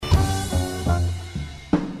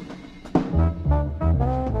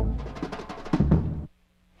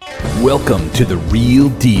Welcome to The Real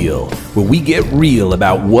Deal, where we get real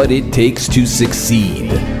about what it takes to succeed.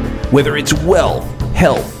 Whether it's wealth,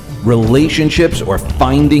 health, relationships, or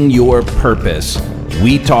finding your purpose,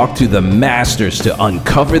 we talk to the masters to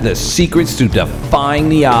uncover the secrets to defying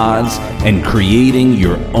the odds and creating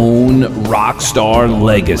your own rock star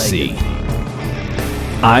legacy.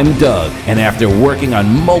 I'm Doug, and after working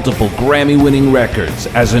on multiple Grammy-winning records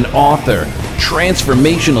as an author,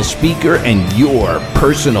 transformational speaker, and your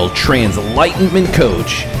personal translightenment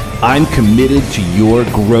coach, I'm committed to your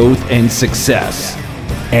growth and success.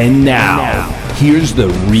 And now, here's the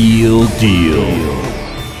real deal.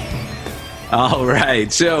 All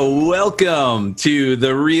right, so welcome to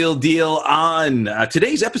The Real Deal On.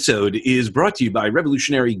 Today's episode is brought to you by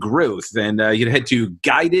Revolutionary Growth, and you can head to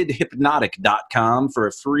guidedhypnotic.com for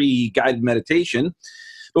a free guided meditation.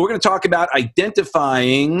 But we're going to talk about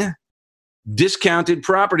identifying discounted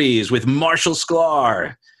properties with Marshall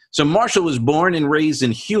Sklar. So Marshall was born and raised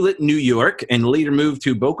in Hewlett, New York, and later moved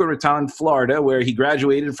to Boca Raton, Florida, where he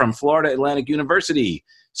graduated from Florida Atlantic University.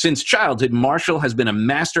 Since childhood, Marshall has been a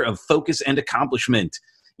master of focus and accomplishment.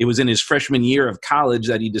 It was in his freshman year of college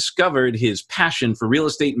that he discovered his passion for real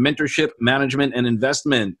estate mentorship, management, and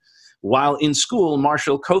investment. While in school,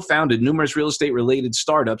 Marshall co-founded numerous real estate-related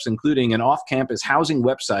startups, including an off-campus housing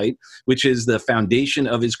website, which is the foundation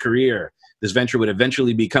of his career. This venture would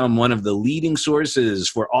eventually become one of the leading sources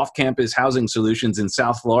for off-campus housing solutions in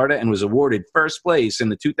South Florida and was awarded first place in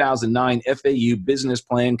the 2009 FAU Business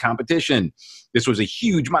Plan competition. This was a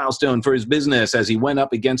huge milestone for his business as he went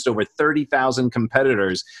up against over 30,000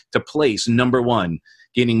 competitors to place number one,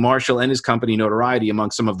 gaining Marshall and his company notoriety among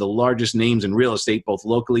some of the largest names in real estate, both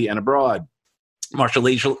locally and abroad. Marshall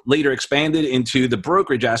later expanded into the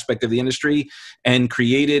brokerage aspect of the industry and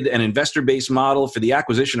created an investor-based model for the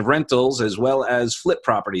acquisition of rentals as well as flip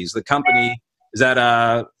properties. The company, is that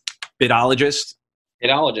a Bidologist?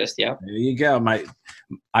 Bidologist, yeah. There you go.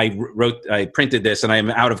 I printed this and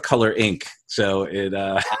I'm out of color ink, so it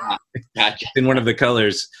Gotcha. in one of the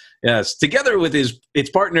colors. Yes, together with its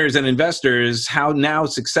partners and investors, How now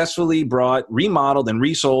successfully remodeled, and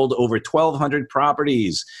resold over 1,200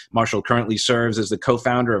 properties. Marshall currently serves as the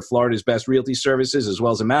co-founder of Florida's Best Realty Services, as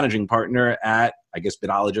well as a managing partner at, I guess,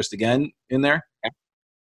 Bidologist again in there. Okay.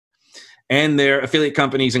 And their affiliate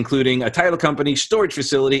companies, including a title company, storage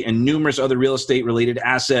facility, and numerous other real estate-related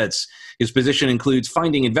assets. His position includes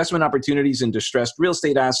finding investment opportunities in distressed real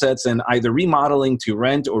estate assets and either remodeling to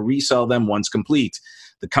rent or resell them once complete.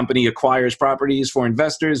 The company acquires properties for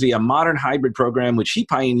investors via a modern hybrid program, which he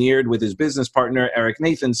pioneered with his business partner, Eric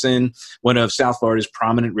Nathanson, one of South Florida's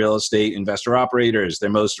prominent real estate investor operators.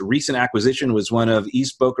 Their most recent acquisition was one of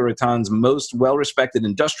East Boca Raton's most well-respected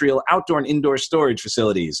industrial outdoor and indoor storage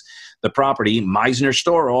facilities. The property, Meisner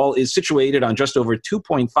Storall, is situated on just over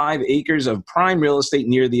 2.5 acres of prime real estate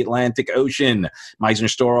near the Atlantic Ocean. Meisner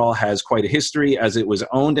Storall has quite a history, as it was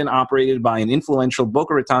owned and operated by an influential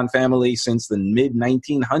Boca Raton family since the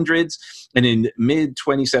mid-1900s. And in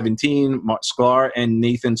mid-2017, Sklar and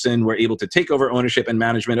Nathanson were able to take over ownership and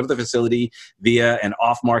management of the facility via an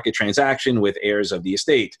off-market transaction with heirs of the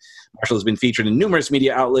estate. Marshall has been featured in numerous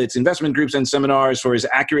media outlets, investment groups, and seminars for his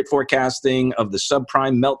accurate forecasting of the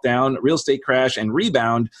subprime meltdown, real estate crash, and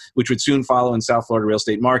rebound, which would soon follow in South Florida real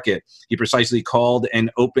estate market. He precisely called and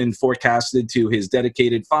forecasted to his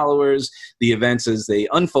dedicated followers the events as they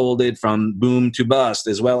unfolded from boom to bust,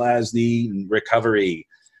 as well as the recovery.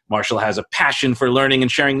 Marshall has a passion for learning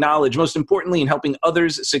and sharing knowledge, most importantly in helping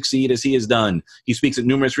others succeed as he has done. He speaks at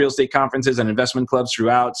numerous real estate conferences and investment clubs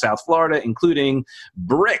throughout South Florida, including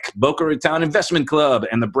BRIC, Boca Raton Investment Club,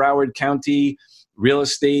 and the Broward County Real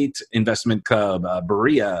Estate Investment Club,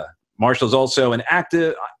 BRIA. Marshall is also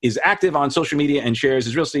active on social media and shares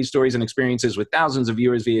his real estate stories and experiences with thousands of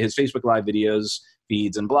viewers via his Facebook Live videos,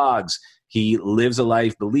 feeds, and blogs. He lives a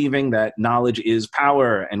life believing that knowledge is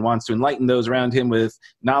power and wants to enlighten those around him with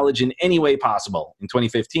knowledge in any way possible. In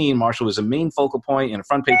 2015, Marshall was a main focal point in a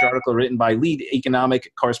front-page article written by lead economic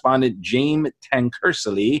correspondent James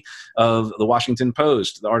Tankersley of the Washington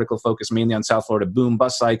Post. The article focused mainly on South Florida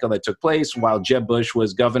boom-bust cycle that took place while Jeb Bush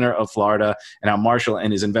was governor of Florida, and how Marshall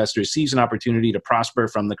and his investors seized an opportunity to prosper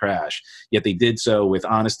from the crash. Yet they did so with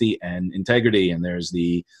honesty and integrity. And there's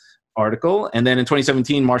the article. And then in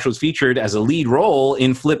 2017, Marshall was featured as a lead role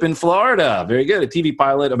in Flippin' Florida. Very good. A TV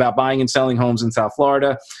pilot about buying and selling homes in South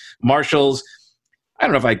Florida. Marshall's, I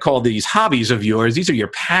don't know if I'd call these hobbies of yours. These are your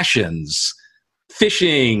passions.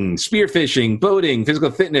 Fishing, spearfishing, boating, physical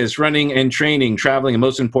fitness, running and training, traveling, and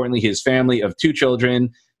most importantly, his family of 2 children,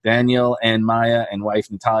 Daniel and Maya, and wife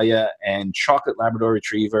Natalia, and chocolate Labrador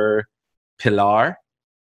Retriever, Pilar.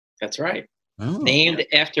 That's right. Oh, named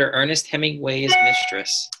after Ernest Hemingway's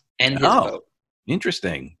mistress and his boat.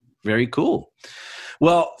 Interesting. Very cool.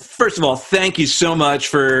 Well, first of all, thank you so much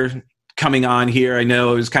for coming on here. I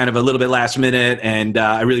know it was kind of a little bit last minute, and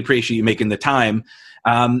I really appreciate you making the time.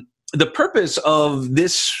 The purpose of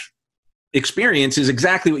this experience is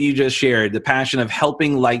exactly what you just shared, the passion of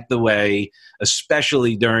helping light the way,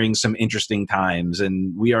 especially during some interesting times.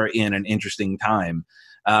 And we are in an interesting time.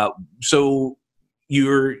 So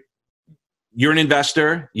you're an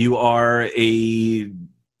investor. You are a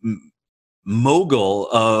mogul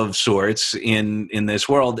of sorts in this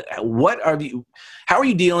world. How are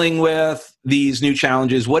you dealing with these new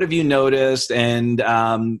challenges? What have you noticed? And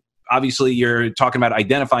obviously you're talking about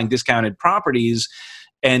identifying discounted properties,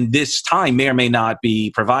 and this time may or may not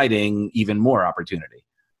be providing even more opportunity.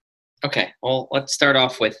 Okay, well, let's start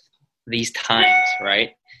off with these times,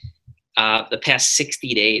 right? The past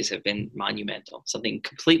 60 days have been monumental. Something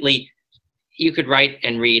completely, you could write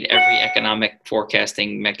and read every economic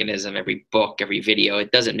forecasting mechanism, every book, every video.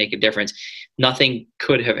 It doesn't make a difference. Nothing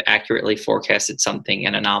could have accurately forecasted something,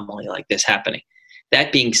 an anomaly like this happening.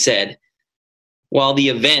 That being said, while the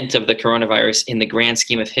event of the coronavirus in the grand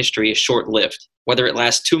scheme of history is short-lived, whether it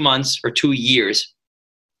lasts 2 months or 2 years,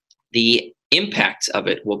 the impacts of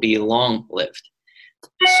it will be long-lived.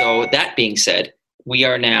 So that being said, we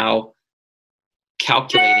are now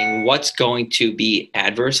calculating what's going to be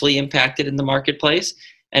adversely impacted in the marketplace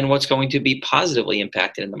and what's going to be positively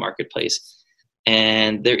impacted in the marketplace.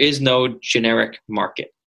 And there is no generic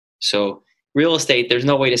market. So real estate, there's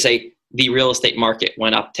no way to say the real estate market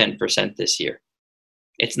went up 10% this year.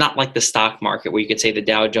 It's not like the stock market where you could say the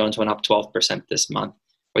Dow Jones went up 12% this month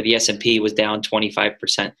or the S&P was down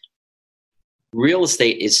 25%. Real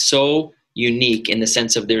estate is so unique in the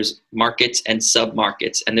sense of there's markets and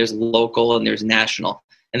sub-markets, and there's local and there's national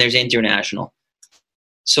and there's international.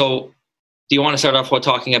 So do you want to start off with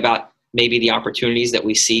talking about maybe the opportunities that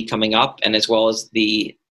we see coming up, and as well as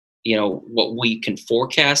the, what we can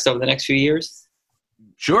forecast over the next few years?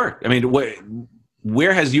 Sure. I mean,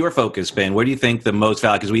 where has your focus been? Where do you think the most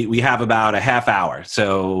value? Because we have about a half hour.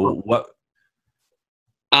 So what?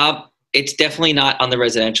 It's definitely not on the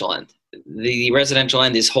residential end. The residential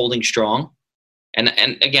end is holding strong. And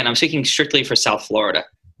again, I'm speaking strictly for South Florida.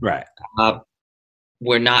 Right.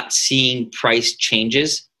 We're not seeing price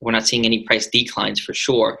changes. We're not seeing any price declines for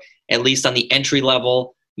sure. At least on the entry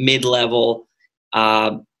level, mid-level,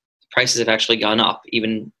 prices have actually gone up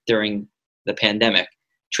even during the pandemic.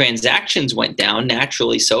 Transactions went down,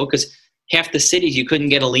 naturally so, because half the cities you couldn't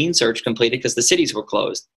get a lien search completed because the cities were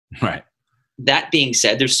closed. Right. That being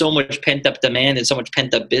said, there's so much pent-up demand and so much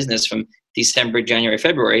pent-up business from December, January,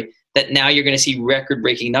 February that now you're going to see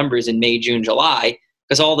record-breaking numbers in May, June, July,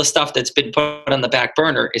 because all the stuff that's been put on the back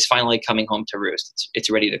burner is finally coming home to roost. It's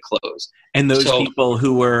ready to close. And those people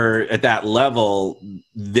who were at that level,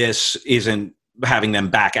 this isn't having them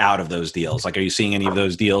back out of those deals. Like, are you seeing any of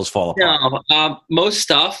those deals fall apart? No, most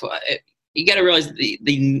stuff, you got to realize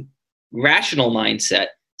the rational mindset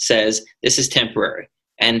says this is temporary.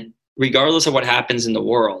 And regardless of what happens in the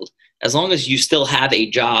world, as long as you still have a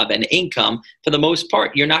job and income, for the most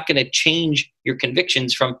part, you're not going to change your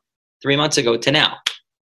convictions from 3 months ago to now.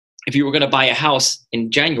 If you were going to buy a house in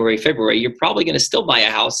January, February, you're probably going to still buy a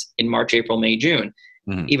house in March, April, May, June.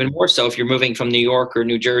 Mm-hmm. Even more so if you're moving from New York or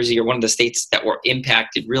New Jersey or one of the states that were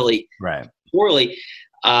impacted really poorly.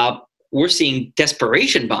 We're seeing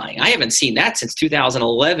desperation buying. I haven't seen that since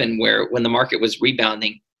 2011, when the market was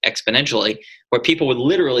rebounding exponentially, where people would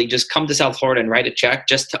literally just come to South Florida and write a check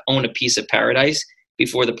just to own a piece of paradise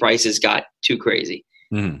before the prices got too crazy.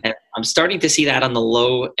 Mm-hmm. And I'm starting to see that on the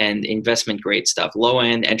low end investment grade stuff, low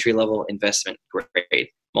end entry level investment grade,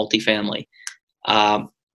 multifamily.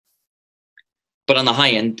 But on the high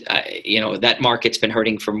end, that market's been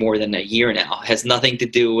hurting for more than a year now. It has nothing to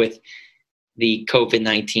do with the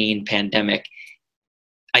COVID-19 pandemic.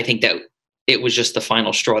 I think that it was just the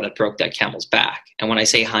final straw that broke that camel's back. And when I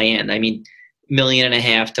say high end, I mean $1.5 million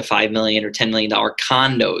to $5 million or $10 million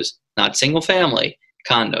condos, not single family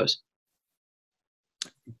condos.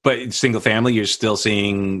 But single family, you're still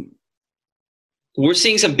seeing? We're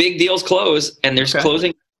seeing some big deals close, and they're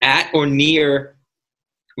closing at or near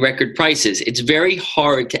record prices. It's very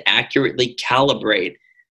hard to accurately calibrate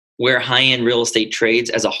where high-end real estate trades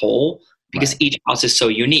as a whole because each house is so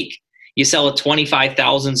unique. You sell a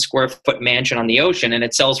 25,000 square foot mansion on the ocean and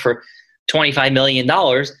it sells for $25 million.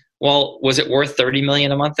 Well, was it worth $30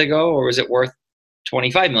 million a month ago, or was it worth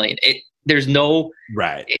 $25 million? There's no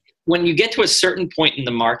when you get to a certain point in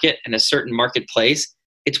the market and a certain marketplace,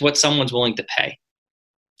 it's what someone's willing to pay.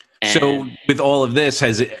 So with all of this,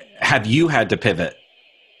 have you had to pivot?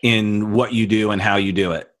 in what you do and how you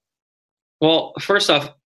do it? Well, first off,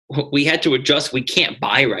 we had to adjust. We can't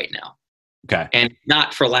buy right now. Okay. And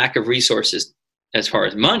not for lack of resources as far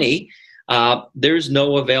as money. There's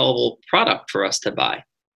no available product for us to buy.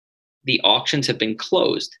 The auctions have been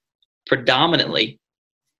closed. Predominantly,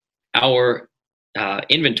 our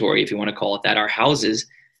inventory, if you want to call it that, our houses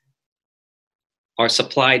are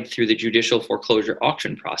supplied through the judicial foreclosure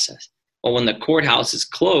auction process. Well, when the courthouse is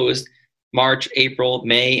closed, March, April,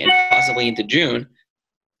 May, and possibly into June,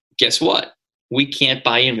 guess what? We can't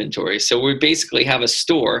buy inventory. So we basically have a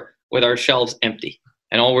store with our shelves empty,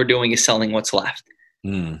 and all we're doing is selling what's left.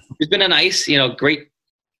 It's been a nice, great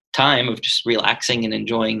time of just relaxing and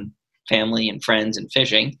enjoying family and friends and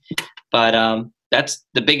fishing. But that's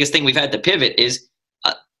the biggest thing we've had to pivot is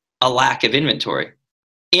a lack of inventory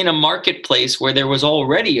in a marketplace where there was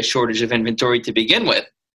already a shortage of inventory to begin with.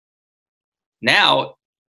 Now,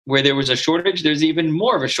 where there was a shortage, there's even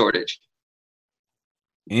more of a shortage.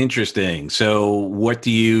 Interesting. So what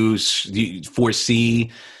do you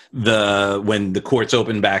foresee when the courts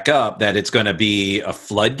open back up, that it's going to be a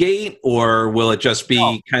floodgate, or will it just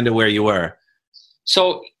be kind of where you were?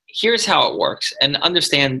 So here's how it works. And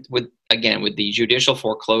understand with the judicial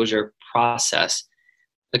foreclosure process,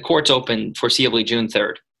 the courts open foreseeably June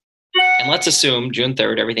 3rd. And let's assume June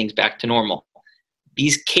 3rd, everything's back to normal.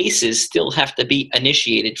 These cases still have to be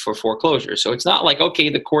initiated for foreclosure. So it's not like, okay,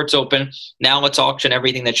 the court's open, now let's auction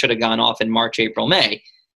everything that should have gone off in March, April, May.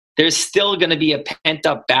 There's still going to be a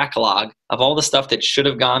pent-up backlog of all the stuff that should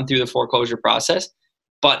have gone through the foreclosure process.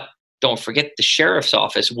 But don't forget, the sheriff's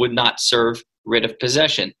office would not serve writ of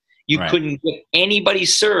possession. You couldn't get anybody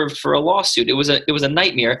served for a lawsuit. It was a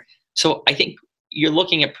nightmare. So I think you're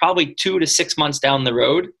looking at probably 2 to 6 months down the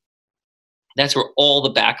road. That's where all the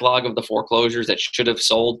backlog of the foreclosures that should have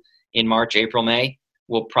sold in March, April, May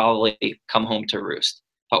will probably come home to roost.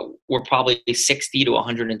 But we're probably 60 to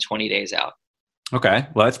 120 days out. Okay.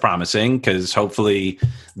 Well, that's promising, because hopefully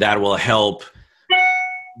that will help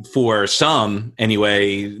for some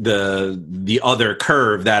anyway. The other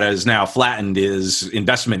curve that is now flattened is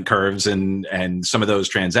investment curves and some of those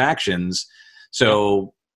transactions.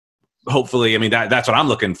 So hopefully, I mean, that's what I'm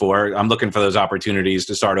looking for. I'm looking for those opportunities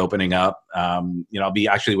to start opening up. I'll be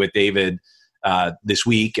actually with David this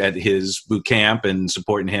week at his boot camp and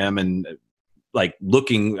supporting him, and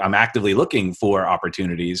I'm actively looking for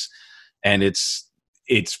opportunities. And it's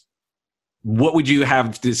what would you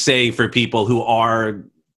have to say for people who are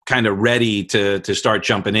kind of ready to start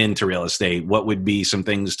jumping into real estate? What would be some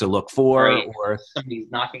things to look for? Right. Or somebody's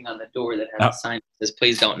knocking on the door that has a sign that says,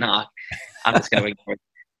 "Please don't knock." I'm just going to ignore it.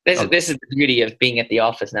 This is the beauty of being at the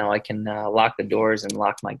office now. I can lock the doors and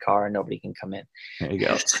lock my car, and nobody can come in. There you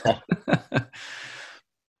go.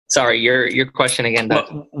 Sorry, your question again,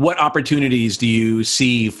 Doug. What opportunities do you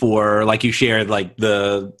see for, like you shared, like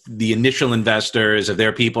the initial investors? If there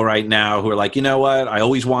are people right now who are like, you know what, I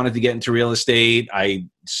always wanted to get into real estate. I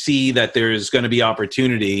see that there's going to be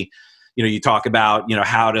opportunity. You talk about,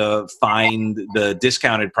 how to find the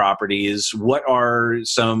discounted properties. What are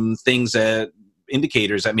some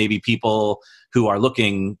indicators that maybe people who are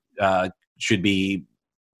looking should be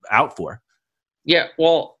out for? Yeah,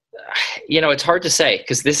 well, it's hard to say,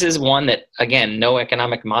 because this is one that, again, no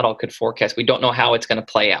economic model could forecast. We don't know how it's going to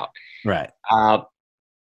play out. Right.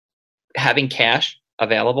 Having cash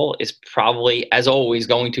available is probably, as always,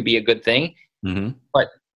 going to be a good thing. Mm-hmm. But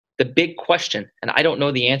the big question, and I don't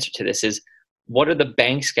know the answer to this, is what are the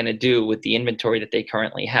banks going to do with the inventory that they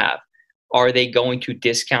currently have? Are they going to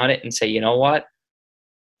discount it and say, you know what?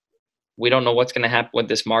 We don't know what's going to happen with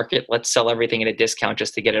this market. Let's sell everything at a discount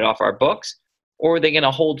just to get it off our books. Or are they going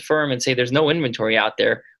to hold firm and say, there's no inventory out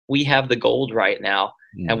there. We have the gold right now,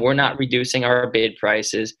 and we're not reducing our bid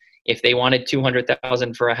prices. If they wanted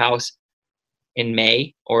 $200,000 for a house in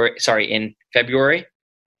February,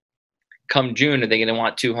 come June, are they going to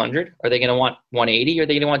want 200? Are they going to want 180? Are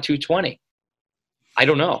they going to want 220? I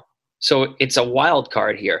don't know. So it's a wild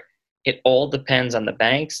card here. It all depends on the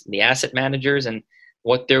banks, the asset managers, and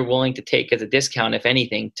what they're willing to take as a discount, if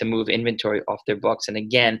anything, to move inventory off their books. And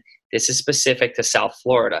again, this is specific to South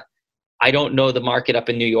Florida. I don't know the market up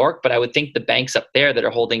in New York, but I would think the banks up there that are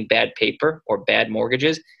holding bad paper or bad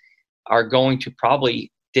mortgages are going to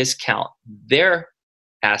probably discount their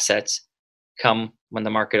assets come when the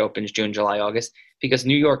market opens June, July, August, because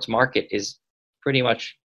New York's market is pretty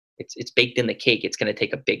much, it's baked in the cake. It's going to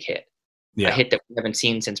take a big hit, a hit that we haven't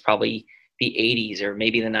seen since probably the 80s or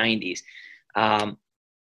maybe the 90s.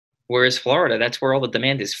 Whereas Florida, that's where all the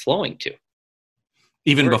demand is flowing to.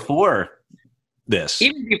 Even before this.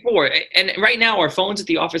 Even before. And right now our phones at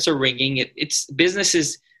the office are ringing. It's business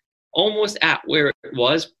is almost at where it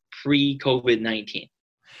was pre-COVID-19.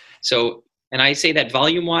 So, and I say that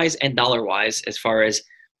volume-wise and dollar-wise as far as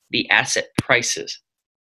the asset prices.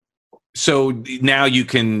 So now you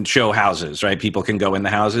can show houses, right? People can go in the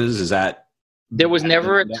houses. Is that? There was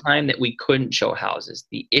never a time that we couldn't show houses.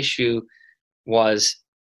 The issue was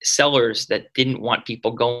sellers that didn't want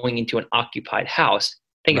people going into an occupied house.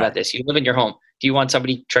 Think about this. You live in your home. Do you want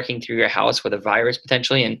somebody trekking through your house with a virus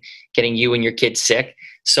potentially and getting you and your kids sick?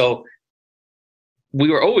 So we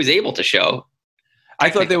were always able to show. I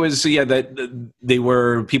thought there was, that they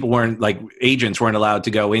were, people weren't, like, agents weren't allowed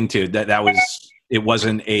to go into that. That was, it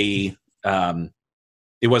wasn't it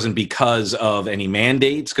wasn't because of any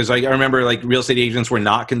mandates. Cause I remember, like, real estate agents were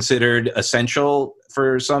not considered essential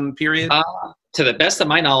for some period. To the best of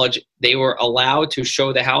my knowledge, they were allowed to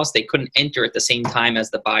show the house. They couldn't enter at the same time as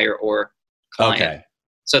the buyer or client. Okay.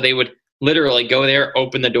 So they would literally go there,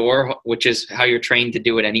 open the door, which is how you're trained to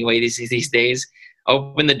do it anyway these days.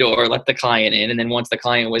 Open the door, let the client in, and then once the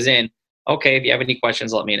client was in, okay, if you have any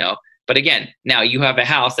questions, let me know. But again, now you have a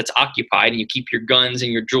house that's occupied and you keep your guns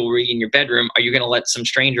and your jewelry in your bedroom. Are you going to let some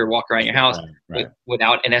stranger walk around your house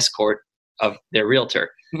without an escort of their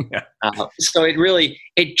realtor? Yeah. So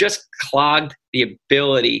it just clogged the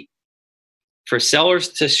ability for sellers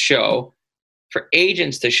to show, for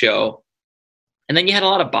agents to show. And then you had a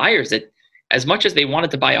lot of buyers that, as much as they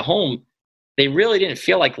wanted to buy a home, they really didn't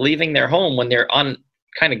feel like leaving their home when they're on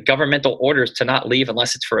kind of governmental orders to not leave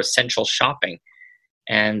unless it's for essential shopping.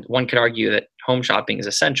 And one could argue that home shopping is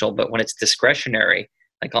essential, but when it's discretionary,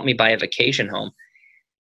 like let me buy a vacation home,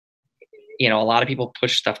 a lot of people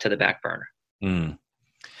push stuff to the back burner. Mm.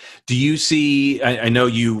 Do you see, I know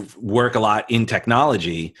you work a lot in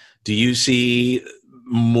technology, do you see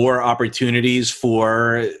more opportunities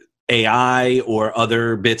for AI or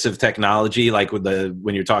other bits of technology, like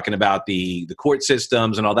when you're talking about the court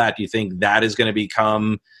systems and all that? Do you think that is going to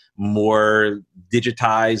become more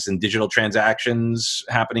digitized and digital transactions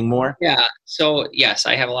happening more? Yeah. So yes,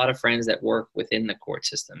 I have a lot of friends that work within the court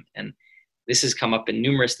system, and this has come up in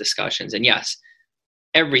numerous discussions. And yes,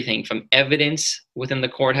 everything from evidence within the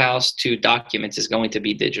courthouse to documents is going to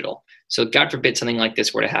be digital. So God forbid something like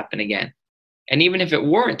this were to happen again. And even if it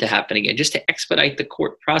weren't to happen again, just to expedite the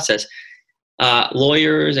court process,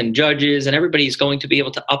 lawyers and judges and everybody is going to be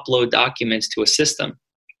able to upload documents to a system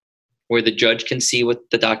where the judge can see what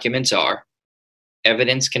the documents are.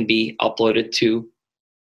 Evidence can be uploaded to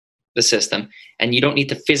the system, and you don't need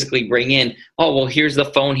to physically bring in, oh, well, here's the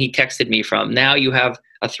phone he texted me from. Now you have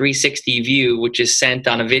a 360 view, which is sent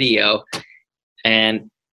on a video. And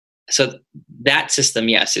so that system,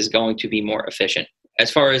 yes, is going to be more efficient.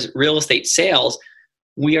 As far as real estate sales,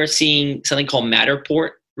 we are seeing something called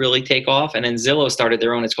Matterport really take off. And then Zillow started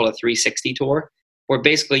their own, it's called a 360 tour, where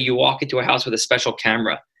basically you walk into a house with a special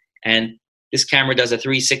camera. And this camera does a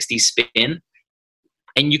 360 spin.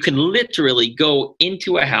 And you can literally go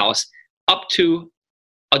into a house, up to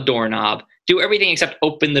a doorknob, do everything except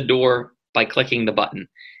open the door by clicking the button.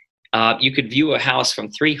 You could view a house from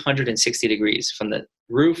 360 degrees, from the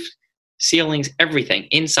roof, ceilings, everything,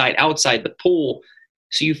 inside, outside, the pool.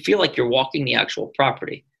 So you feel like you're walking the actual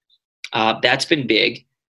property. That's been big.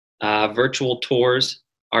 Virtual tours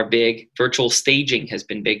are big. Virtual staging has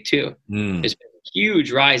been big too. There's been a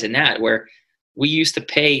huge rise in that, where we used to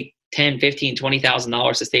pay $10,000, $15,000,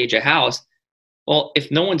 $20,000 to stage a house. Well, if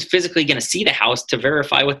no one's physically going to see the house to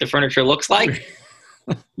verify what the furniture looks like,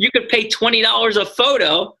 you could pay $20 a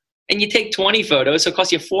photo, and you take 20 photos, so it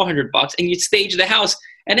costs you $400, and you stage the house.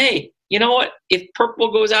 And hey, you know what? If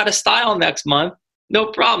purple goes out of style next month, no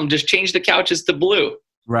problem. Just change the couches to blue.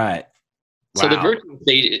 Right. Wow. So the virtual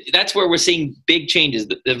stage, that's where we're seeing big changes.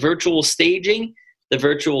 The virtual staging, the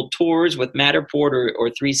virtual tours with Matterport or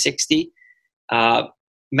 360.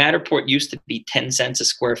 Matterport used to be 10 cents a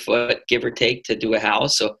square foot, give or take, to do a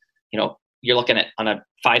house. So, you're looking at, on a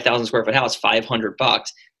 5,000 square foot house, $500.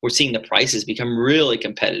 We're seeing the prices become really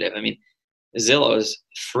competitive. I mean, Zillow is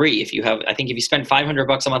free. If you spend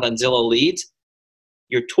 $500 a month on Zillow leads,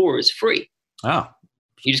 your tour is free. Oh.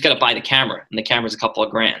 You just got to buy the camera, and the camera's a couple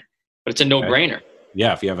of $grand, but it's a no-brainer.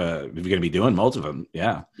 Yeah. If you're going to be doing most of them.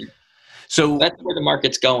 Yeah. So that's where the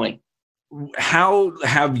market's going. How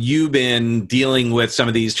have you been dealing with some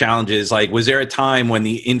of these challenges? Like, was there a time when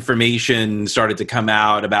the information started to come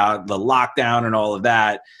out about the lockdown and all of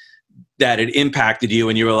that it impacted you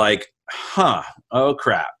and you were like, oh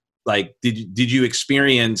crap. Like, did you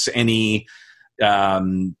experience any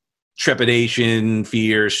trepidation,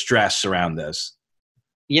 fear, stress around this?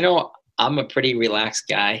 I'm a pretty relaxed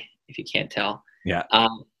guy, if you can't tell. Yeah.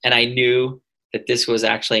 And I knew that this was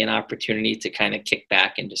actually an opportunity to kind of kick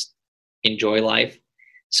back and just enjoy life.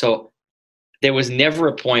 So there was never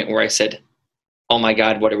a point where I said, oh my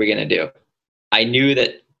God, what are we going to do? I knew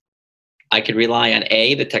that I could rely on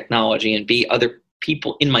A, the technology, and B, other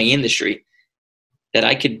people in my industry, that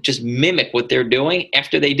I could just mimic what they're doing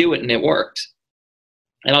after they do it and it works.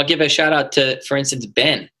 And I'll give a shout out to, for instance,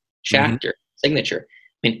 Ben Schachter, Signature.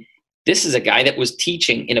 I mean, this is a guy that was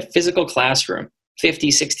teaching in a physical classroom,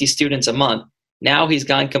 50, 60 students a month. Now he's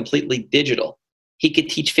gone completely digital. He could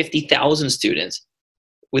teach 50,000 students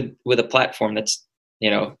with a platform that's,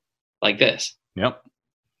 like this. Yep.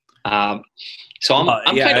 So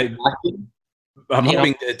I'm kind of lucky. I'm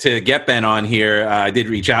hoping to get Ben on here. I did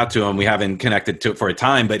reach out to him. We haven't connected for a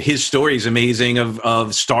time, but his story is amazing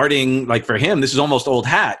of starting, like for him, this is almost old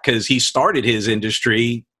hat because he started his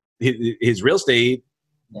industry, his real estate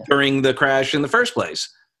during the crash in the first place.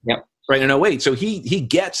 Yep. Right in 08. So he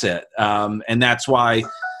gets it. And that's why,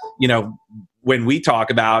 when we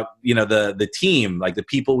talk about, the team, like the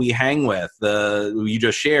people we hang with, you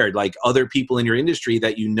just shared, like other people in your industry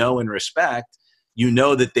that and respect,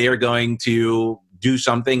 that they are going to do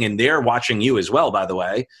something and they're watching you as well, by the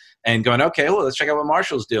way, and going, okay, well, let's check out what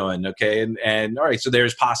Marshall's doing. Okay. And all right. So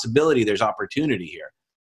there's possibility, there's opportunity here.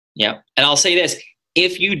 Yeah. And I'll say this,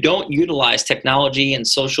 if you don't utilize technology and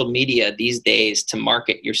social media these days to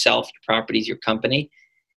market yourself, your properties, your company,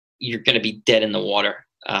 you're going to be dead in the water.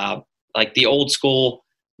 Like the old school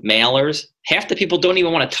mailers, half the people don't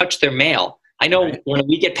even want to touch their mail. I know when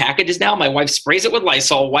we get packages now, my wife sprays it with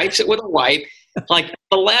Lysol, wipes it with a wipe. Like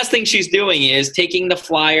the last thing she's doing is taking the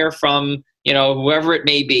flyer from, whoever it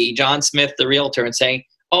may be, John Smith, the realtor, and saying,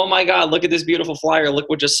 oh my God, look at this beautiful flyer. Look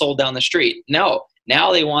what just sold down the street. No,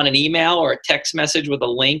 now they want an email or a text message with a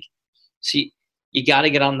link. So you got to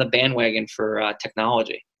get on the bandwagon for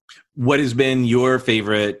technology. What has been your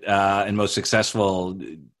favorite and most successful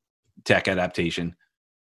tech adaptation?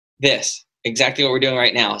 This, exactly what we're doing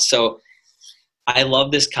right now. So I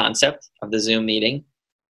love this concept of the Zoom meeting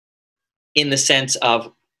in the sense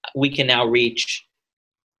of we can now reach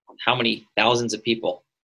how many thousands of people,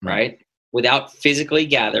 right? Without physically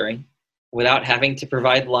gathering, without having to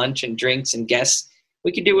provide lunch and drinks and guests.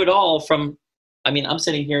 We can do it all from, I'm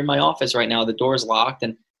sitting here in my office right now, the door's locked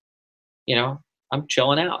and, I'm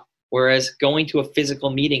chilling out. Whereas going to a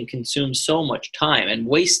physical meeting consumes so much time and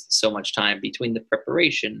wastes so much time between the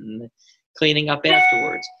preparation and the cleaning up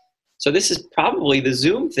afterwards. So this is probably the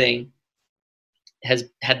Zoom thing has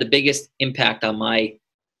had the biggest impact on my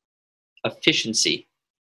efficiency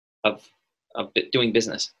of doing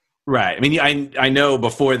business. Right. I know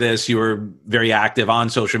before this you were very active on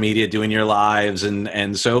social media, doing your lives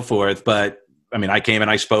and so forth. But I came and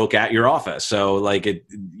I spoke at your office. So there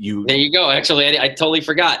you go. Actually, I totally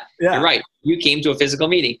forgot. Yeah. You're right. You came to a physical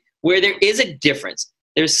meeting where there is a difference.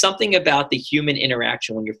 There's something about the human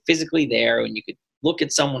interaction when you're physically there and you could look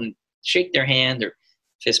at someone, shake their hand or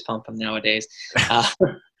fist pump them nowadays.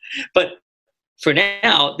 But for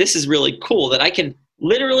now, this is really cool that I can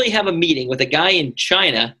literally have a meeting with a guy in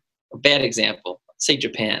China, a bad example, let's say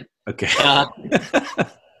Japan. Okay.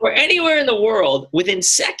 Or anywhere in the world, within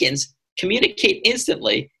seconds, communicate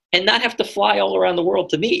instantly and not have to fly all around the world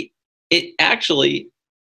to meet. It actually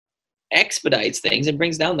expedites things and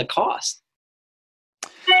brings down the cost.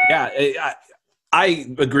 Yeah,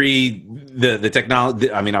 I agree. The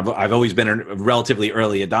technology, I've always been a relatively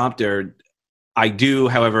early adopter. I do,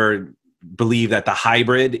 however, believe that the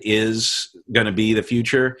hybrid is going to be the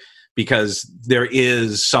future because there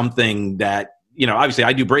is something that, obviously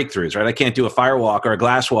I do breakthroughs, right? I can't do a fire walk or a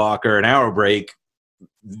glass walk or an hour break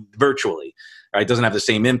virtually, right? It doesn't have the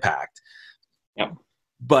same impact. Yep.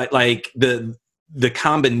 But like the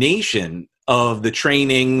combination of the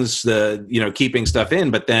trainings, keeping stuff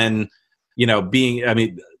in, but then,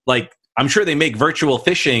 I'm sure they make virtual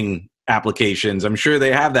fishing applications. I'm sure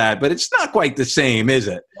they have that, but it's not quite the same, is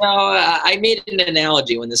it? No, I made an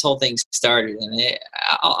analogy when this whole thing started, and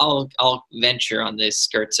I'll venture on the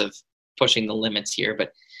skirts of pushing the limits here,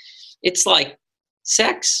 but it's like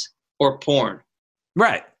sex or porn.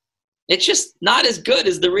 Right. It's just not as good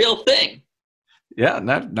as the real thing. Yeah,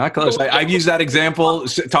 not close. I've used that example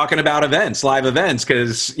talking about events, live events,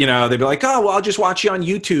 because, they'd be like, oh, well, I'll just watch you on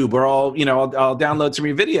YouTube or I'll download some of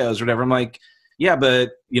your videos or whatever. I'm like, yeah,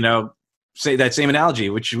 but, say that same analogy,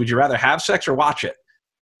 which would you rather have sex or watch it?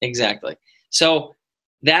 Exactly. So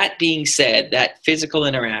that being said, that physical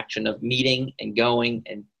interaction of meeting and going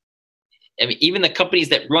and even the companies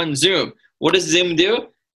that run Zoom, what does Zoom do?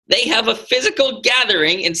 They have a physical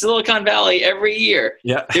gathering in Silicon Valley every year.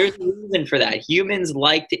 Yeah. There's a reason for that. Humans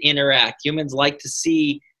like to interact. Humans like to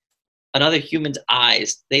see another human's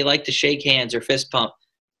eyes. They like to shake hands or fist pump.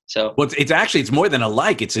 So well, it's more than a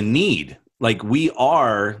like, it's a need, like we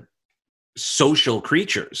are social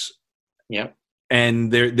creatures. Yeah.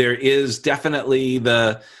 And there is definitely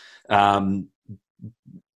the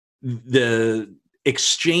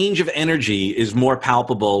exchange of energy is more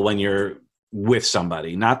palpable when you're with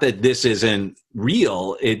somebody. Not that this isn't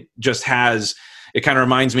real. It just has, it kind of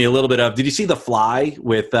reminds me a little bit of, did you see The Fly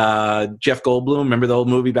with Jeff Goldblum? Remember the old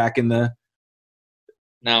movie back in the...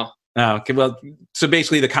 No. Oh, okay. Well, so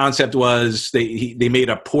basically the concept was they made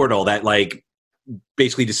a portal that like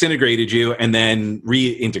basically disintegrated you and then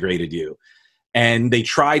reintegrated you. And they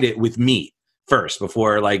tried it with meat first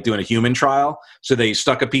before like doing a human trial. So they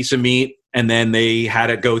stuck a piece of meat and then they had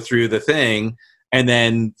it go through the thing and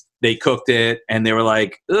then they cooked it and they were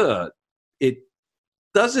like, ugh, it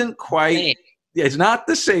doesn't quite, it's not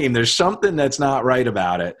the same. There's something that's not right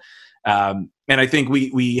about it. And I think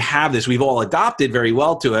we have this, we've all adopted very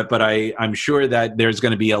well to it, but I'm sure that there's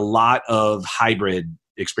going to be a lot of hybrid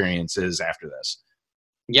experiences after this.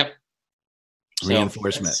 Yep.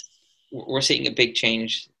 Reinforcement. So we're seeing a big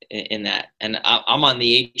change in that. And I'm on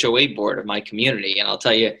the HOA board of my community. And I'll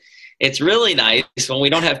tell you, it's really nice when we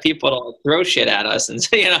don't have people to throw shit at us and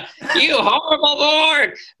say, you horrible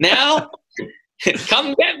board. Now,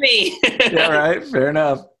 come get me. Yeah, right. Fair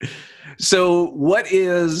enough. So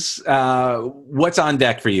what's on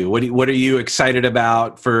deck for you? What are you excited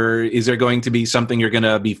about is there going to be something you're going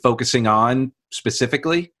to be focusing on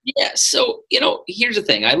specifically? Yeah. So, here's the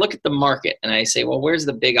thing. I look at the market and I say, well, where's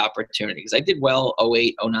the big opportunities? I did well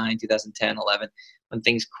 08, 09, 2010, 11, when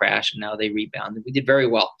things crashed and now they rebounded. We did very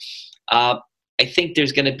well. I think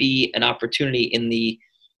there's going to be an opportunity in the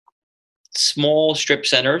small strip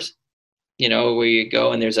centers, where you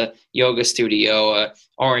go and there's a yoga studio, a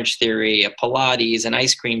Orange Theory, a Pilates, an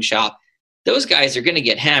ice cream shop. Those guys are going to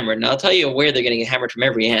get hammered. And I'll tell you where they're going to get hammered from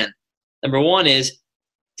every end. Number one is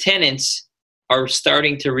tenants are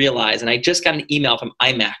starting to realize, and I just got an email from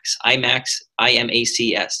IMAX,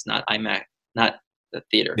 IMACS, not IMAX, not the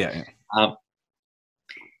theater. Yeah.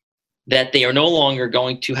 That they are no longer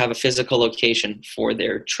going to have a physical location for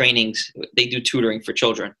their trainings. They do tutoring for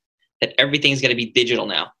children. That everything's going to be digital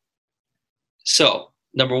now. So,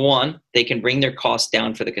 number one, they can bring their costs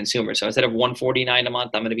down for the consumer. So instead of $149 a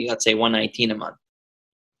month, I'm going to be, let's say, $119 a month.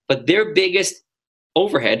 But their biggest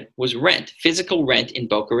overhead was rent, physical rent in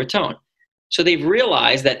Boca Raton. So they've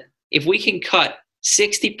realized that if we can cut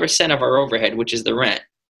 60% of our overhead, which is the rent,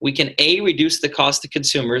 we can reduce the cost to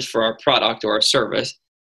consumers for our product or our service,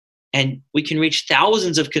 and we can reach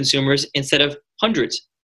thousands of consumers instead of hundreds.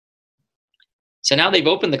 So now they've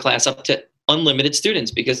opened the class up to unlimited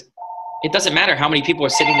students because it doesn't matter how many people are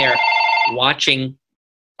sitting there watching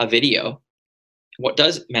a video. What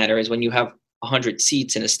does matter is when you have 100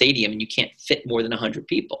 seats in a stadium and you can't fit more than 100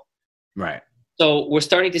 people. Right. So we're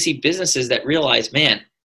starting to see businesses that realize, man,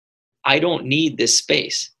 I don't need this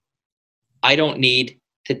space. I don't need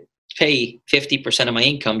to pay 50% of my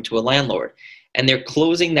income to a landlord. And they're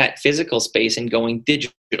closing that physical space and going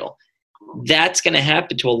digital. That's going to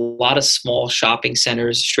happen to a lot of small shopping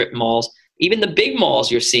centers, strip malls, even the big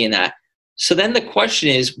malls, you're seeing that. So then the question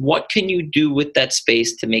is, what can you do with that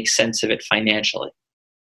space to make sense of it financially?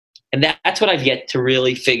 And that's what I've yet to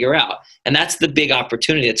really figure out. And that's the big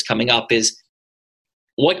opportunity that's coming up is,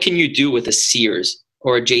 what can you do with a Sears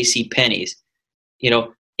or a JCPenney's?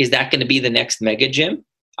 Is that going to be the next mega gym?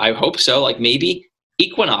 I hope so. Like maybe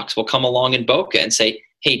Equinox will come along in Boca and say,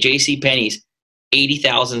 hey, JCPenney's,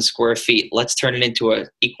 80,000 square feet. Let's turn it into an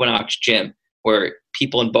Equinox gym where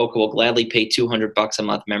people in Boca will gladly pay $200 a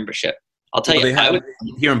month membership. I'll tell you,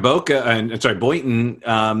 here in Boca,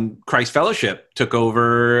 Boynton, Christ Fellowship took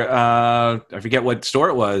over. I forget what store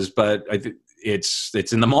it was, but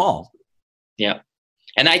it's in the mall. Yeah,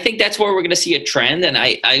 and I think that's where we're going to see a trend. And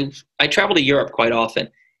I travel to Europe quite often,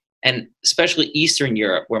 and especially Eastern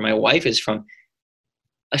Europe, where my wife is from.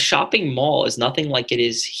 A shopping mall is nothing like it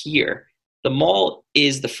is here. The mall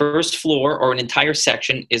is the first floor, or an entire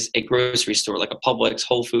section is a grocery store, like a Publix,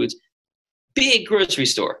 Whole Foods, big grocery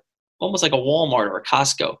store. Almost like a Walmart or a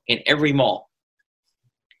Costco in every mall.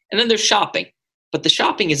 And then there's shopping, but the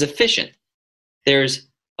shopping is efficient. There's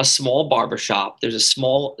a small barber shop.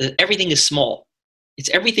 Everything is small. It's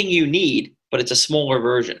everything you need, but it's a smaller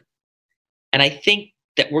version. And I think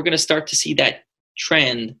that we're going to start to see that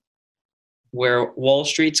trend where Wall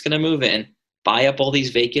Street's going to move in, buy up all these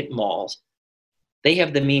vacant malls. They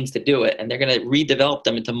have the means to do it, and they're going to redevelop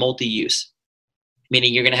them into multi-use,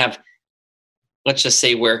 meaning you're going to have, let's just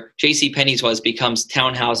say where JCPenney's becomes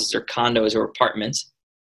townhouses or condos or apartments.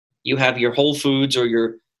 You have your Whole Foods or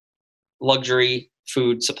your luxury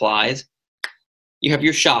food supplies. You have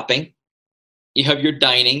your shopping. you have your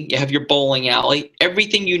dining, you have your bowling alley,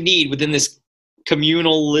 everything you need within this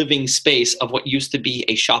communal living space of what used to be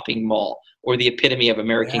a shopping mall or the epitome of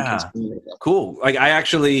American consumerism. Cool. Like I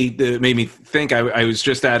actually, it made me think. I was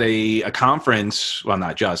just at a conference. Well,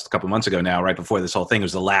 not just a couple months ago now. Right before this whole thing, it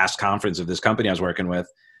was the last conference of this company I was working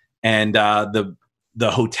with, and the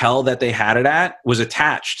hotel that they had it at was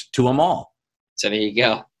attached to a mall. So there you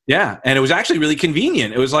go. Yeah, and it was actually really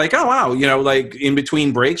convenient. It was like, oh wow, like in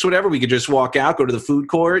between breaks, whatever, we could just walk out, go to the food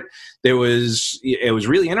court. It was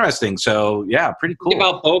really interesting. So yeah, pretty cool. Think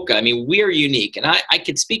about Boca. I mean, we are unique, and I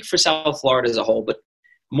could speak for South Florida as a whole, but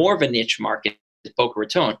more of a niche market is Boca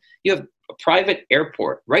Raton. You have a private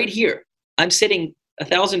airport right here. I'm sitting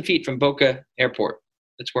 1,000 feet from Boca Airport.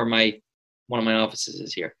 That's where one of my offices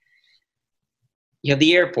is here. You have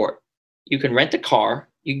the airport. You can rent a car.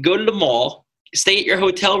 You can go to the mall. Stay at your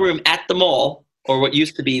hotel room at the mall, or what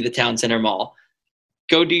used to be the Town Center Mall.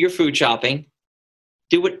 Go do your food shopping.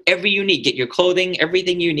 Do whatever you need. Get your clothing,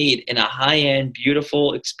 everything you need in a high-end,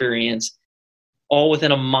 beautiful experience, all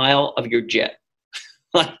within a mile of your jet.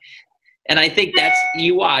 And I think that's,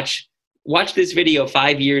 you watch this video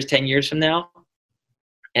 5 years, 10 years from now,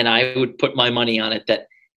 and I would put my money on it that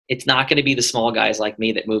it's not going to be the small guys like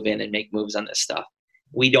me that move in and make moves on this stuff.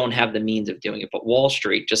 We don't have the means of doing it. But Wall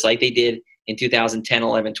Street, just like they did in 2010,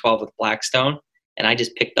 11, 12 with Blackstone, and I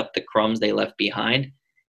just picked up the crumbs they left behind,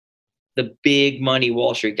 the big money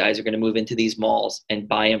Wall Street guys are going to move into these malls and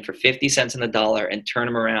buy them for 50 cents on the dollar and turn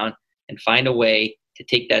them around and find a way to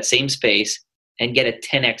take that same space and get a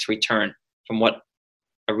 10x return from what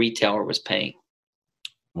a retailer was paying.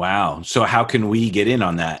 Wow. So how can we get in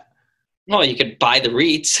on that? Well, you could buy the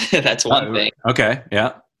REITs. That's one thing. Okay.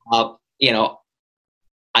 Yeah.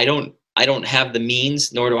 I don't have the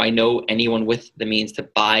means, nor do I know anyone with the means to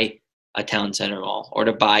buy a town center mall or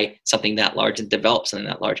to buy something that large and develop something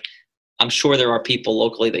that large. I'm sure there are people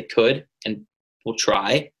locally that could and will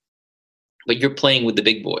try, but you're playing with the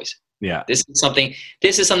big boys. Yeah. This is something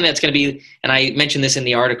that's going to be, and I mentioned this in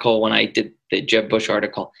the article when I did the Jeb Bush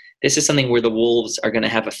article, this is something where the wolves are going to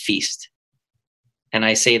have a feast. And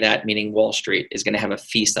I say that meaning Wall Street is going to have a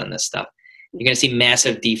feast on this stuff. You're going to see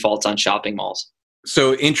massive defaults on shopping malls.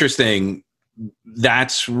 So interesting.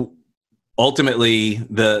 That's ultimately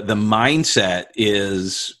the mindset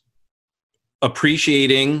is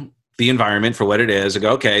appreciating the environment for what it is. Like,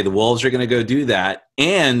 okay, the wolves are going to go do that,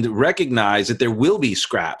 and recognize that there will be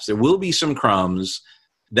scraps. There will be some crumbs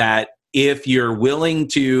that if you're willing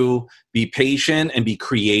to be patient and be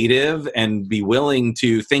creative and be willing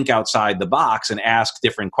to think outside the box and ask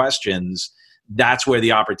different questions, that's where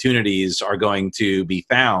the opportunities are going to be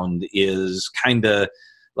found. Is kind of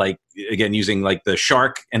like, again, using like the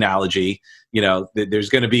shark analogy, there's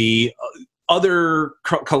going to be other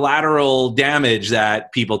collateral damage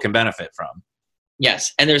that people can benefit from.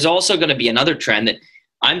 Yes. And there's also going to be another trend that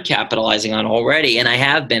I'm capitalizing on already, and I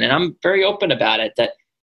have been, and I'm very open about it, that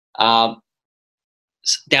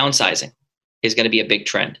downsizing is going to be a big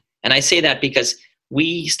trend. And I say that because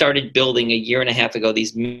we started building a year and a half ago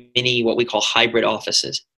these mini, what we call hybrid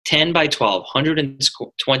offices, 10 by 12,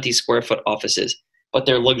 120 square foot offices, but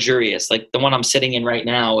they're luxurious. Like the one I'm sitting in right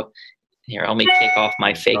now. Here, let me take off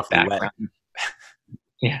my fake background.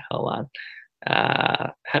 Yeah, hold on.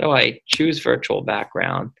 How do I choose virtual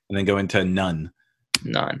background? And then go into none.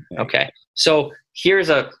 None. Okay. So here's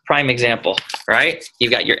a prime example, right?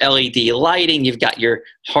 You've got your LED lighting. You've got your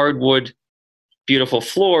hardwood, beautiful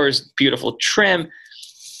floors, beautiful trim,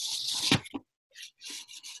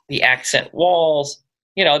 the accent walls.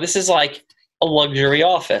 This is like a luxury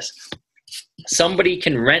office. Somebody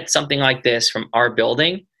can rent something like this from our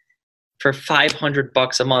building for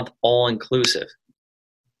 $500 a month, all inclusive.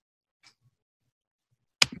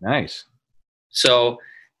 Nice. So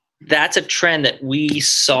that's a trend that we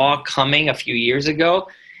saw coming a few years ago,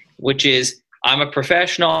 which is I'm a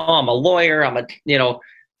professional, I'm a lawyer, I'm a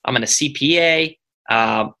CPA,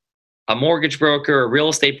 a mortgage broker, a real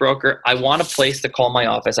estate broker. I want a place to call my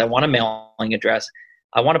office. I want a mailing address.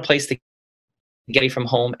 I want a place to get away from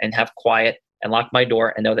home and have quiet and lock my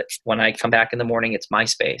door and know that when I come back in the morning, it's my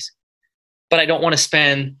space. But I don't want to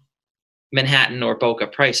spend Manhattan or Boca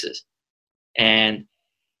prices. And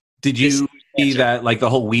did you see that, like the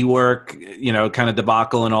whole WeWork, kind of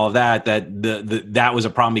debacle and all of that, that was a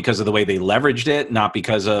problem because of the way they leveraged it, not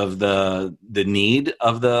because of the need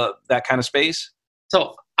of that kind of space?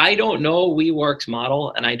 So I don't know WeWork's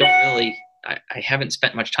model, and I haven't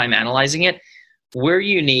spent much time analyzing it. We're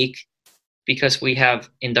unique because we have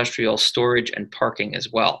industrial storage and parking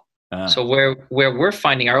as well. So where we're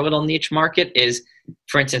finding our little niche market is,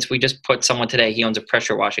 for instance, we just put someone today, he owns a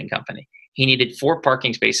pressure washing company. He needed 4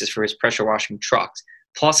 parking spaces for his pressure washing trucks,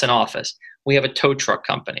 plus an office. We have a tow truck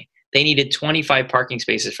company. They needed 25 parking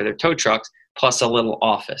spaces for their tow trucks, plus a little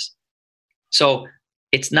office. So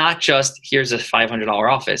it's not just, here's a $500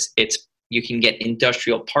 office. It's, you can get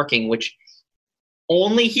industrial parking, which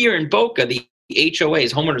only here in Boca, the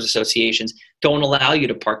HOAs, homeowners associations, don't allow you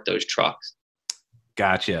to park those trucks.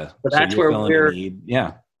 Gotcha. So that's where we're,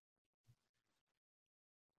 yeah.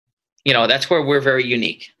 That's where we're very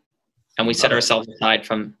unique. And we set ourselves aside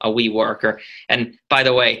from a WeWork. And by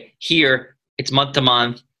the way, here it's month to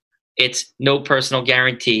month. It's no personal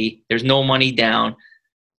guarantee. There's no money down.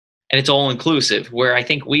 And it's all inclusive. Where I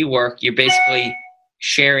think WeWork, you're basically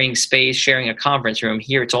sharing space, sharing a conference room.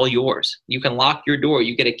 Here, it's all yours. You can lock your door.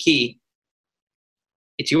 You get a key.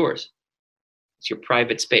 It's yours. It's your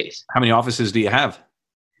private space. How many offices do you have?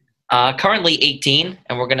 Currently 18,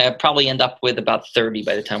 and we're going to probably end up with about 30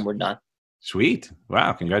 by the time we're done. Sweet.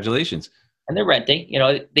 Wow. Congratulations. And they're renting.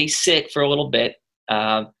 They sit for a little bit,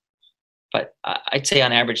 but I'd say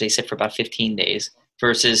on average they sit for about 15 days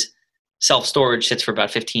versus self-storage sits for about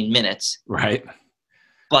 15 minutes. Right.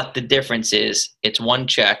 But the difference is it's one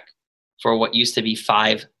check for what used to be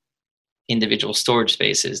 5 individual storage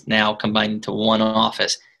spaces, now combined into one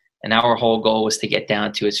office. And our whole goal was to get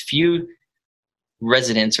down to as few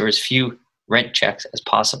residents or as few rent checks as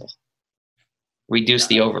possible. Reduce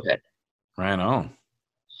the overhead. Right on.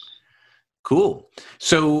 Cool.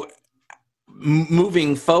 So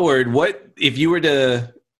moving forward, what if you were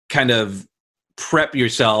to kind of prep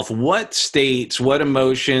yourself, what states, what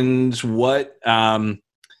emotions, what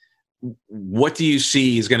do you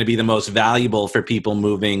see is going to be the most valuable for people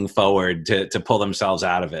moving forward to pull themselves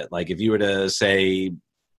out of it? Like if you were to say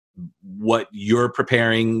what you're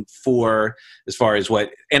preparing for as far as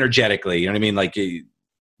what energetically, you know what I mean? Like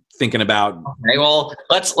thinking about. Okay, well,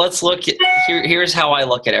 let's look at here's how I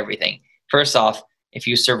look at everything. First off, if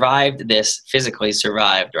you survived this, physically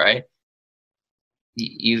survived, right?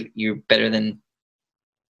 You're better than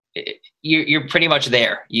you're pretty much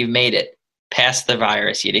there. You've made it past the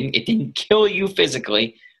virus. It didn't kill you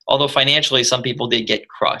physically, although financially some people did get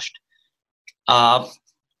crushed.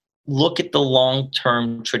 Look at the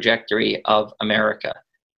long-term trajectory of America.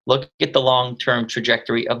 Look at the long-term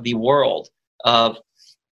trajectory of the world, of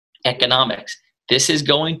economics. This is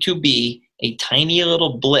going to be a tiny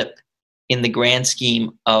little blip in the grand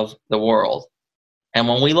scheme of the world. And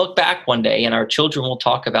when we look back one day, and our children will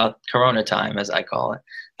talk about Corona time, as I call it,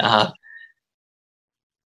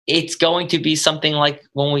 it's going to be something like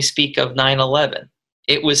when we speak of 9/11.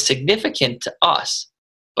 It was significant to us,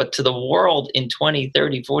 but to the world in 20,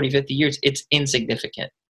 30, 40, 50 years, it's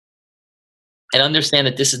insignificant. And understand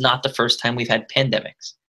that this is not the first time we've had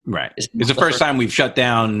pandemics. Right. It's the first time we've shut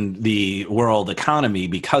down the world economy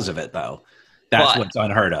because of it, though. That's what's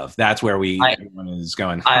unheard of. That's where everyone is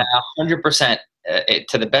going. 100%.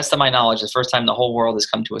 To the best of my knowledge, the first time the whole world has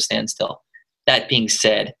come to a standstill. That being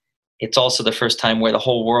said, it's also the first time where the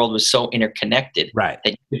whole world was so interconnected, right,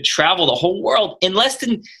 that you could travel the whole world in less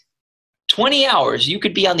than 20 hours. You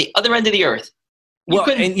could be on the other end of the earth.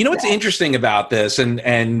 And you know what's interesting about this, and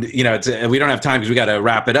we don't have time because we got to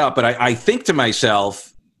wrap it up. But I think to myself,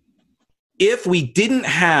 if we didn't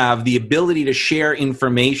have the ability to share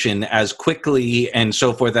information as quickly and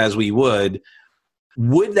so forth as we would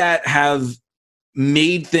that have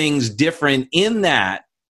made things different in that,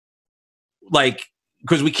 like,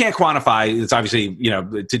 because we can't quantify, it's obviously,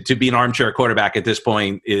 to be an armchair quarterback at this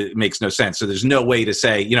point, it makes no sense. So there's no way to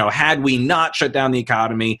say, had we not shut down the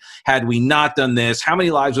economy, had we not done this, how many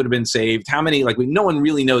lives would have been saved? How many, no one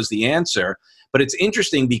really knows the answer. But it's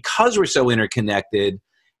interesting because we're so interconnected,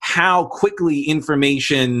 how quickly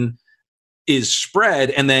information is spread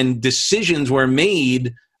and then decisions were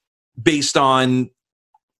made based on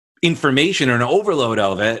information or an overload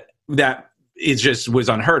of it that was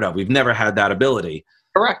unheard of. We've never had that ability.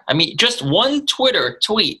 Correct. I mean, just one Twitter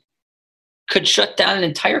tweet could shut down an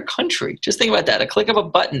entire country. Just think about that. A click of a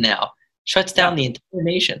button now shuts down the entire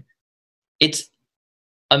nation. It's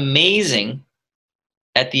amazing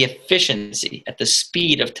at the efficiency, at the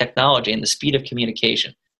speed of technology and the speed of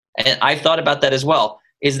communication. And I've thought about that as well.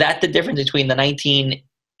 Is that the difference between the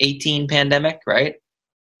 1918 pandemic, right?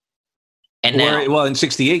 And now, in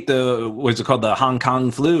 1968, what's it called? The Hong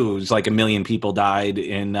Kong flu. It was like 1 million people died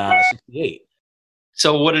in 1968.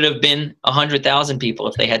 So would it have been 100,000 people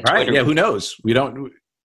if they had Twitter? Right, yeah, who knows? We don't.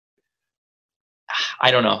 I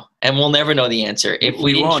don't know. And we'll never know the answer. If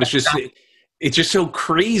we won't. It's just so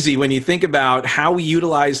crazy when you think about how we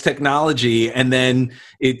utilize technology, and then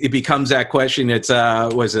it becomes that question. It's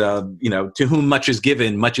to whom much is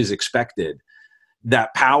given, much is expected.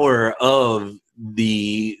 That power of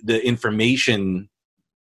the information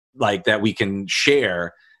like that we can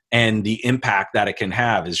share and the impact that it can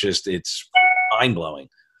have is just, it's mind blowing.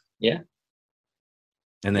 Yeah.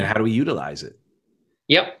 And then how do we utilize it?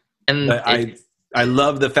 Yep. And I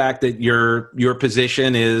love the fact that your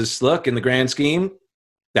position is, look, in the grand scheme,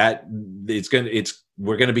 that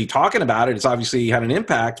we're gonna be talking about it. It's obviously had an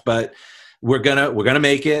impact, but we're gonna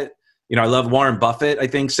make it. You know, I love Warren Buffett, I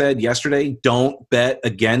think, said yesterday, don't bet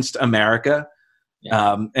against America.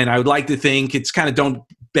 Yeah. And I would like to think it's kind of don't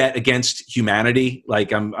bet against humanity.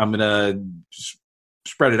 Like I'm gonna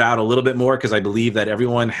spread it out a little bit more, because I believe that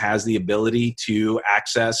everyone has the ability to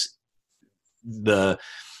access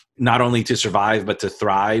not only to survive, but to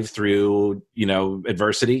thrive through,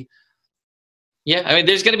 adversity. Yeah. I mean,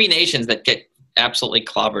 there's going to be nations that get absolutely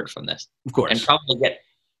clobbered from this. Of course. And probably get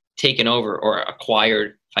taken over or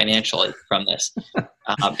acquired financially from this,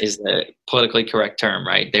 is the politically correct term,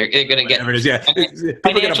 right? They're going to get... People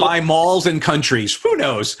are going to buy malls and countries. Who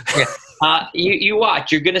knows? Yeah. You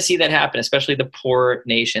watch. You're going to see that happen, especially the poor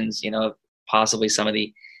nations, possibly some of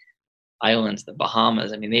the islands, the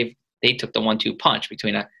Bahamas. I mean, they took the 1-2 punch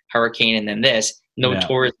between a hurricane and then this. No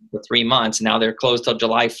tourism for 3 months. Now they're closed till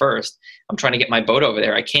July 1st. I'm trying to get my boat over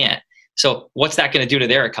there. I can't. So what's that going to do to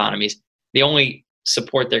their economies? The only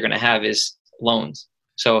support they're going to have is loans.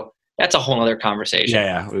 So that's a whole other conversation.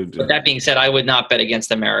 Yeah. But that being said, I would not bet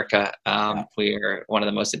against America. We're one of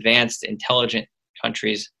the most advanced, intelligent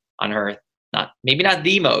countries on earth. Maybe not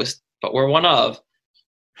the most, but we're one of.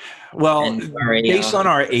 Well, based on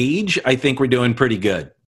our age, I think we're doing pretty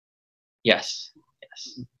good. Yes.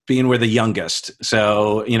 Being we're the youngest.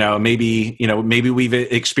 So, maybe we've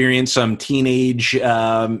experienced some teenage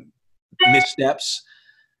missteps.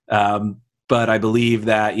 But I believe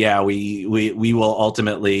that, we will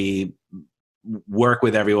ultimately work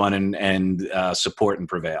with everyone and support and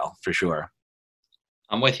prevail for sure.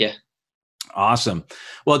 I'm with you. Awesome.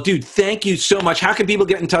 Well, dude, thank you so much. How can people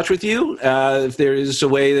get in touch with you? If there is a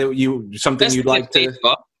way that you'd like to...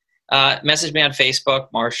 Facebook. Message me on Facebook,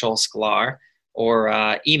 Marshall Sklar,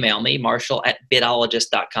 or email me,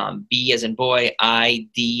 marshall@bidologist.com. B as in boy,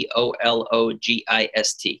 IDOLOGIST.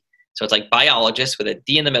 So it's like biologist with a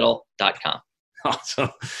D in the middle.com. Awesome.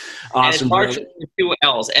 And it's Marshall with 2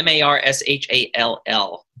 L's,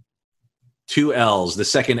 MARSHALL. 2 L's. The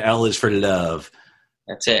second L is for love.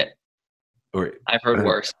 That's it. I've heard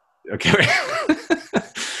worse. Okay.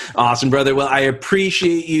 Awesome, brother. Well, I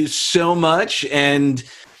appreciate you so much. And,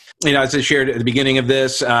 as I shared at the beginning of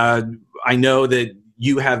this, I know that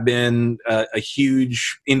you have been a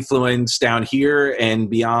huge influence down here and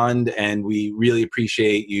beyond, and we really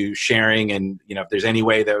appreciate you sharing. And, if there's any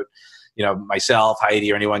way that, myself,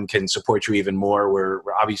 Heidi, or anyone can support you even more, we're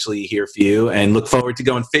obviously here for you, and look forward to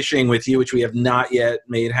going fishing with you, which we have not yet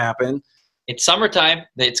made happen. It's summertime.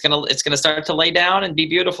 It's gonna start to lay down and be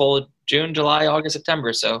beautiful. June, July, August,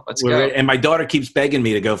 September. So let's go. And my daughter keeps begging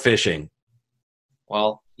me to go fishing.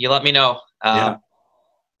 Well, you let me know.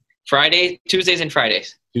 Tuesdays and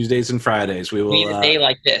Fridays. Tuesdays and Fridays. We will need a day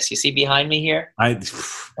like this. You see behind me here? Is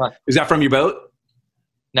that from your boat?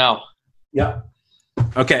 No. Yeah.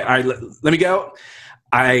 Okay. All right. Let me go.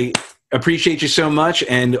 I appreciate you so much,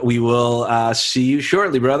 and we will see you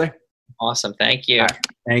shortly, brother. Awesome. Thank you. Right.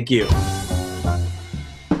 Thank you.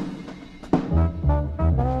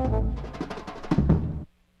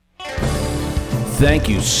 Thank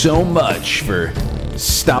you so much for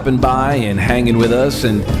stopping by and hanging with us.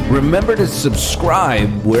 And remember to subscribe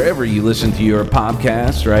wherever you listen to your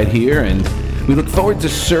podcast right here. And we look forward to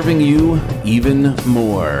serving you even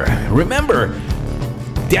more. Remember,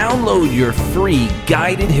 download your free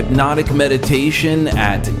guided hypnotic meditation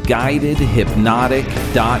at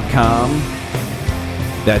guidedhypnotic.com.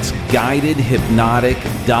 That's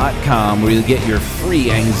guidedhypnotic.com, where you'll get your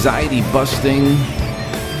free anxiety-busting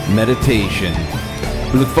meditation.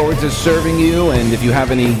 We look forward to serving you, and if you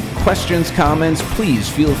have any questions, comments, please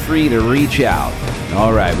feel free to reach out.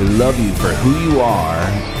 All right, we love you for who you are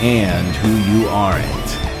and who you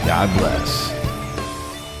aren't. God bless.